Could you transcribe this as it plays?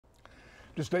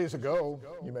Just days ago,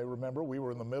 you may remember, we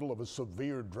were in the middle of a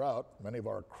severe drought. Many of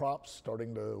our crops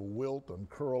starting to wilt and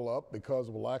curl up because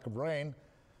of a lack of rain.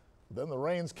 Then the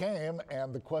rains came,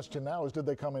 and the question now is, did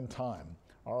they come in time?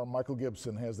 Our Michael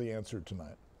Gibson has the answer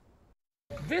tonight.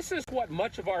 This is what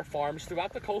much of our farms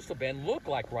throughout the coastal bend look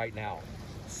like right now,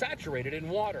 saturated in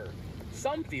water.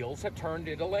 Some fields have turned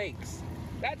into lakes.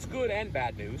 That's good and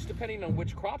bad news, depending on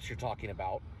which crops you're talking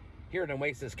about. Here in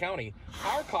Nueces County,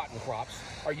 our cotton crops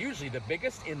are usually the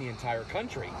biggest in the entire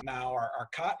country. Now our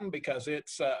cotton, because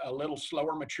it's a little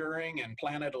slower maturing and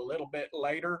planted a little bit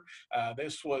later,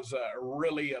 this was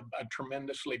really a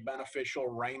tremendously beneficial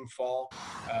rainfall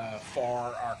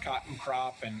for our cotton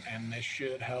crop, and this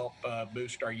should help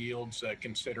boost our yields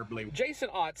considerably. Jason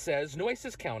Ott says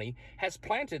Nueces County has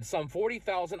planted some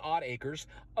 40,000 odd acres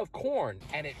of corn,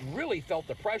 and it really felt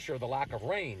the pressure of the lack of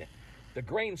rain. The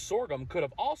grain sorghum could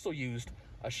have also used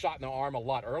a shot in the arm a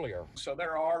lot earlier. So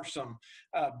there are some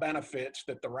benefits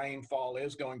that the rainfall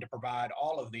is going to provide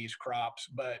all of these crops,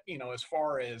 but as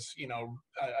far as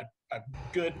a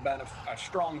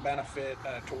strong benefit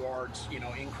towards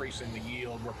increasing the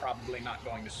yield, we're probably not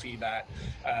going to see that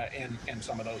in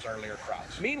some of those earlier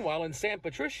crops. Meanwhile, in San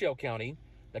Patricio County,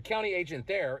 the county agent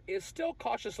there is still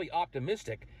cautiously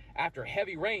optimistic after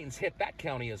heavy rains hit that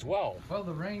county as well. Well,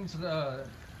 the rains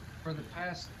for the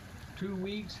past 2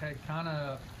 weeks had kind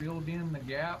of filled in the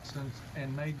gaps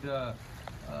and made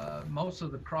most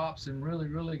of the crops in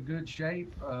really good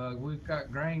shape. We've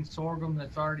got grain sorghum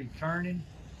that's already turning.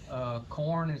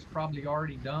 Corn is probably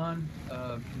already done,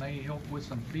 may help with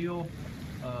some fill.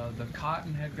 The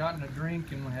cotton had gotten a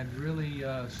drink and had really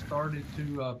started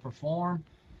to perform.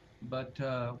 But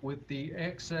with the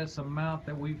excess amount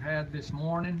that we've had this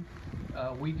morning,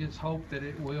 we just hope that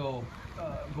it will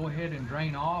go ahead and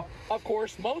drain off. Of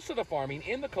course, most of the farming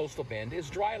in the coastal bend is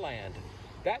dry land.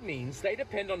 That means they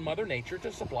depend on Mother Nature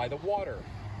to supply the water.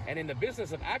 And in the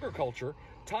business of agriculture,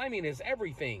 timing is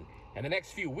everything. And the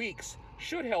next few weeks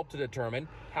should help to determine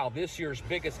how this year's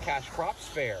biggest cash crops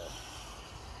fare.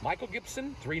 Michael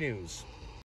Gibson, 3 News.